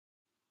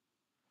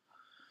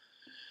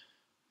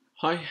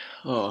Hej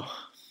og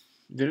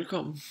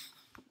velkommen.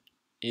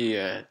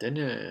 I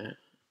denne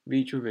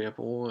video vil jeg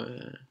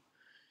bruge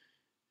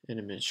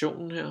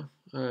animationen her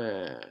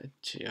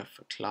til at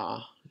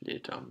forklare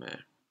lidt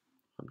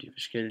om de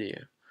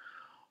forskellige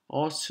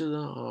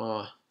årstider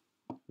og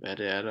hvad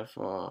det er, der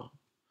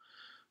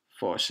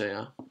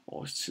forårsager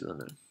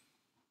årstiderne.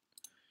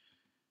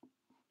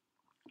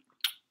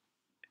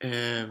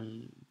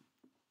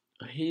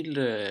 Og helt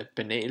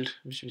banalt,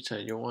 hvis vi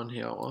tager jorden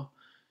herover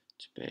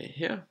tilbage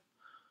her,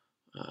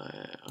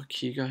 og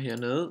kigger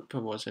hernede på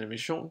vores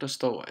animation, der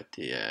står at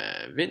det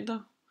er vinter,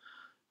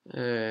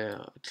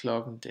 og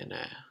klokken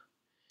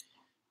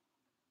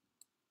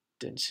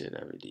den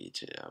sætter vi lige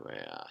til at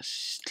være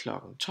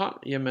klokken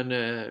 12. Jamen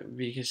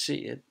vi kan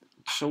se at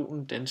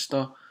solen den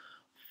står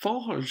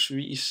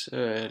forholdsvis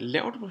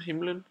lavt på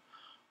himlen,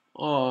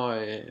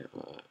 og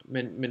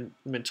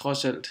men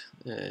trods alt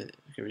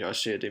kan vi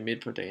også se at det er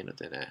midt på dagen, og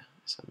den er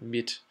altså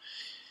midt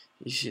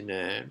i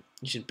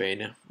sin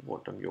bane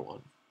rundt om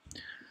jorden.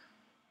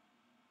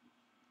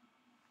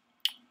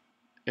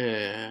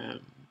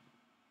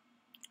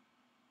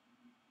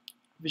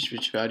 Hvis vi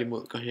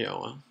tværtimod går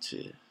herover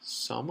til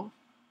sommer,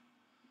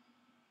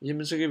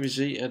 jamen så kan vi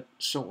se at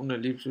solen er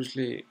lige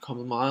pludselig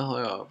kommet meget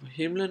højere op på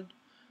himlen,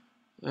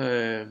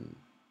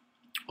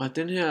 og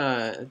det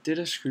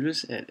der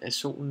skyldes at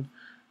solen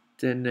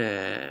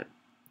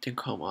den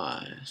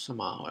kommer så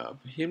meget højere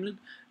op på himlen,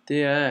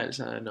 det er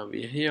altså når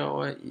vi er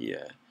herover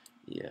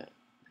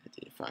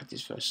det er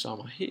faktisk først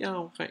sommer her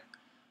omkring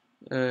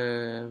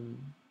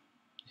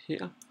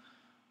her.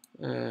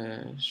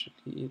 Så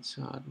lige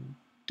tager den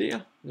der,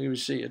 så kan vi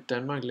se at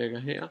Danmark ligger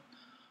her,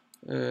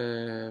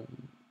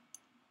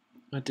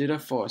 og det der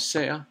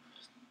forårsager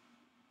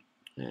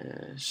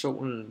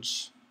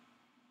solens,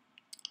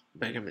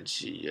 hvad kan man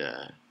sige,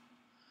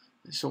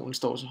 solen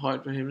står så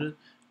højt på himlen,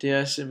 det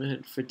er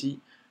simpelthen fordi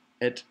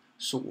at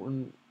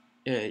solen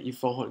i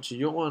forhold til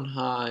jorden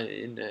har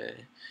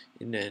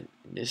en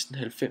næsten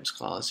 90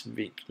 graders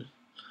vinkel,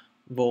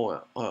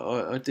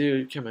 og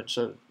det kan man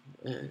så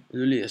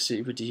yderligere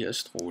se på de her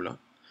stråler,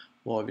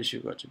 hvor hvis vi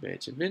går tilbage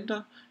til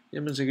vinter,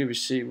 jamen så kan vi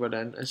se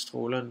hvordan at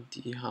strålerne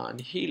de har en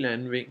helt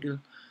anden vinkel.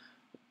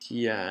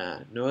 De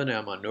er noget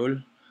nærmere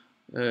 0,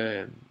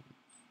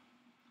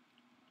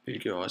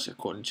 hvilket også er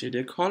grunden til at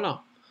det er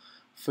koldere,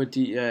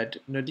 fordi at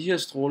når de her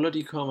stråler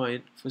de kommer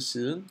ind fra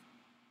siden,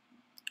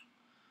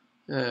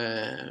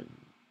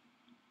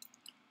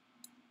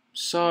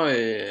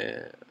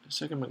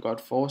 så kan man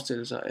godt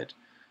forestille sig at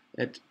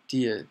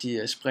de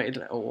er spredt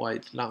over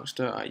et langt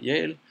større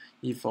areal,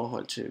 i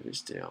forhold til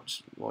hvis det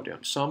er hvor det er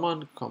om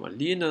sommeren kommer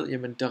lige ned,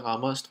 jamen der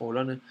rammer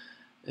strålerne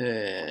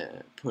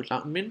på et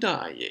langt mindre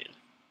areal.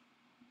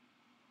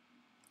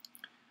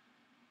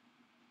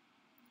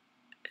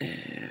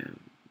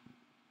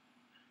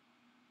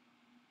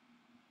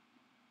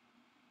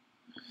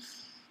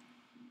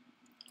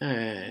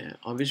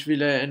 Og hvis vi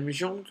lader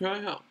animationen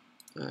køre her,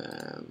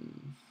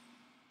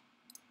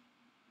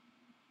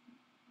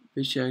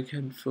 hvis jeg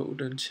kan få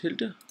den til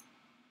det,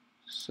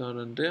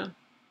 sådan der,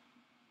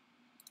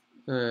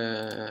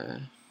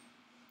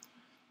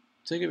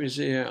 så kan vi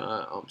se her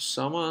om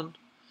sommeren,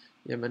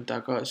 jamen der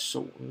går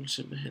solen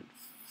simpelthen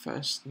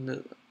først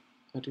ned,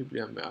 og det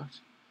bliver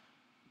mørkt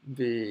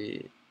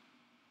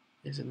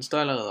altså den står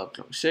allerede op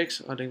klokken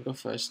 6, og den går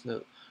først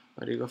ned,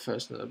 og det går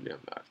først ned og bliver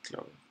mørkt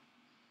klokken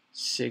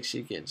 6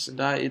 igen, så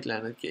der er et eller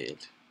andet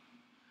galt,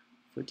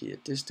 fordi at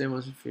det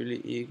stemmer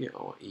selvfølgelig ikke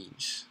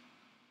overens.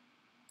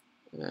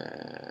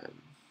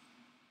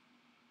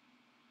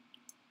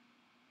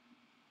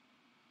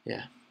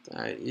 Ja, der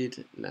er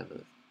et eller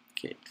andet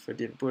galt, for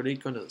den burde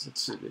ikke gå ned så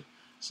tidligt.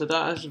 Så der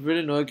er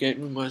selvfølgelig noget galt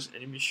med vores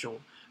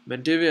animation.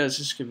 Men det vi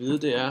altså skal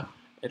vide, det er,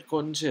 at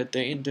grunden til at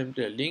dagen den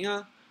bliver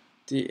længere,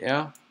 det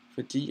er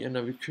fordi at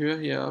når vi kører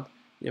herop,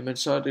 jamen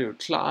så er det jo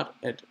klart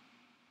at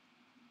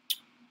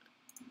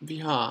vi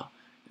har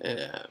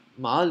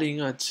meget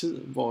længere tid,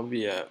 hvor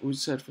vi er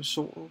udsat for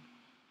solen.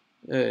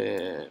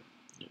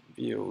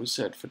 Vi er jo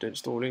udsat for den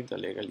stråling der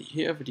ligger lige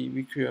her, fordi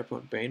vi kører på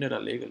en bane der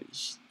ligger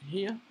lige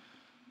her,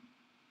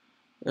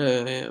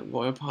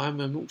 hvor jeg peger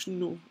med musen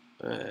nu,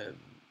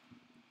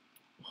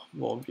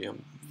 hvor vi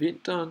om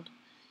vinteren,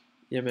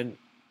 jamen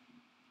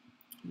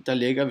der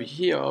ligger vi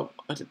herop,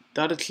 og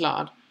der er det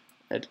klart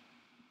at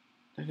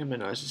der kan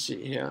man også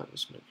se her,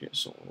 hvis man kører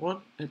solen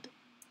rundt, at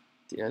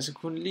det er altså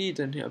kun lige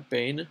den her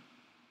bane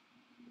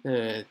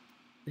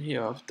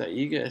heroppe, der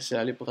ikke er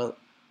særlig bred,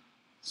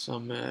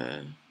 som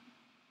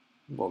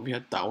hvor vi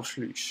har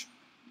dagslys,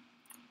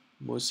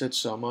 modsat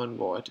sommeren,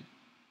 hvor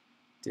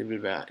det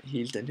vil være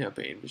hele den her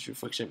bane, hvis vi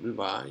for eksempel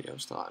var i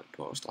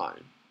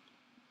Australien.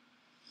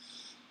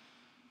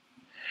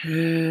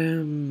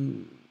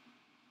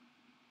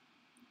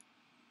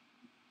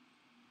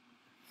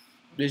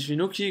 Hvis vi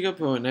nu kigger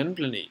på en anden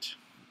planet,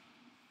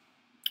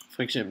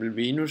 for eksempel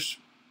Venus,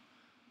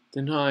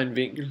 den har en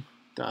vinkel,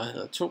 der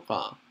hedder 2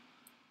 grader.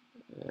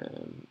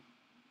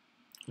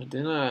 Og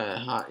den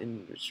har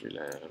hvis vi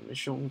lader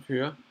animationen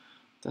køre,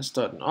 der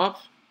står den op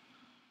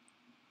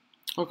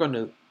og går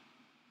ned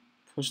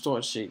på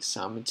stort set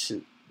samme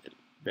tid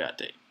hver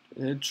dag.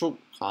 2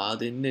 grader,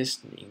 det er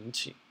næsten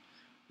ingenting.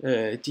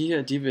 De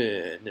her, de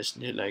vil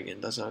næsten heller ikke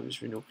ændre sig,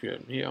 hvis vi nu kører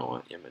dem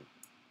herover. Jamen,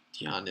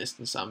 de har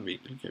næsten samme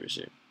vinkel, kan vi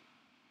se.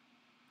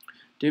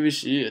 Det vil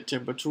sige, at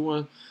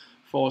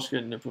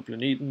temperaturforskellene på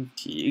planeten,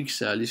 de er ikke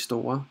særlig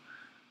store.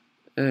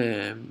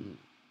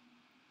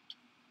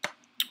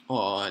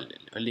 Og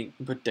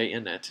længden på dag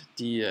og nat,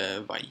 de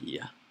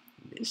varierer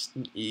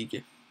næsten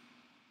ikke.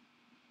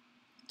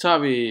 Tager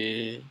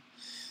vi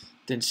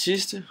den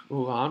sidste,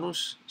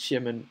 Uranus,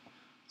 jamen,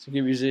 så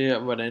kan vi se her,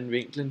 hvordan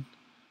vinklen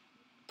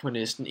på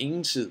næsten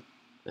ingen tid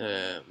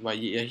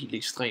varierer helt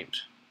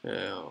ekstremt.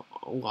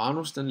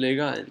 Uranus, den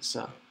ligger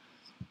altså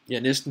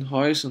næsten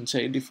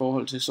horisontalt i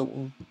forhold til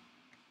solen.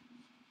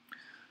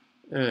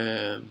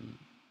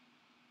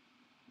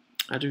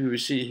 Og det kan vi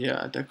se her,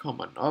 at der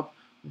kommer den op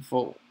og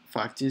får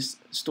faktisk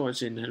stort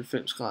set en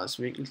 90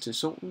 graders vinkel til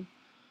solen.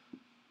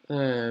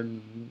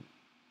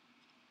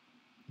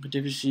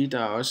 Det vil sige, at der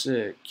er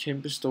også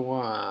kæmpe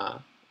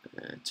store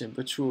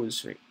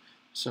temperaturudsving,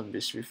 som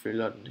hvis vi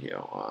følger den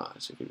herover,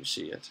 så kan vi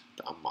se, at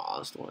der er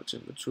meget store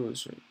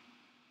temperaturudsving.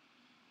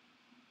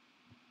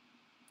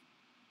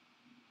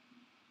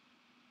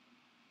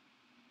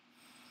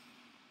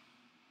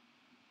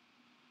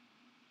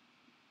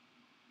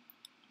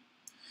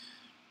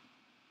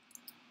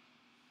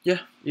 Ja,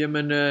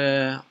 jamen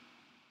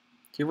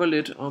det var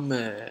lidt om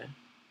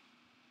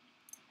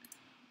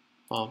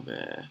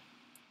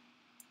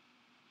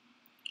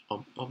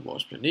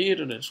vores planet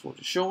og dens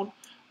rotation.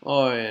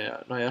 Og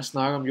når jeg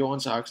snakker om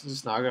jordens akse, så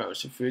snakker jeg jo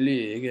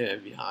selvfølgelig ikke,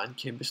 at vi har en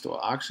kæmpe stor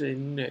akse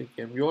inden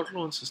gennem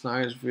jordkloden, så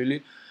snakker jeg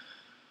selvfølgelig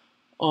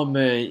om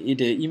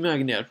et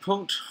imaginært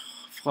punkt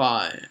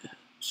fra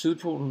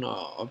Sydpolen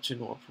og op til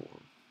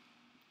Nordpolen.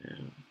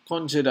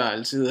 Grunden til, at der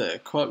altid er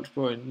koldt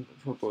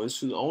på både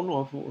Syd- og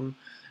Nordpolen,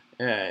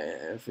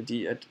 er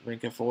fordi, at man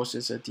kan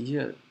forestille sig, at de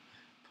her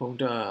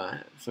punkter,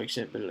 for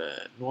eksempel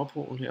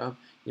Nordpolen heroppe,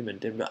 jamen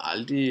den vil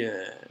aldrig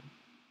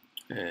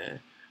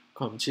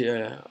komme til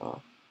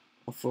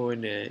at få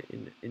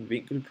en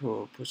vinkel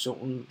på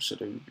solen, så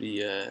det vil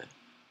blive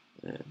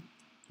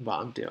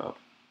varmt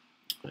deroppe.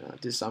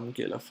 Det samme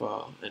gælder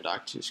for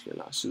Antarktis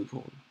eller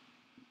Sydpolen.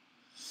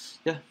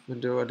 Ja,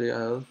 men det var det, jeg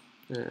havde.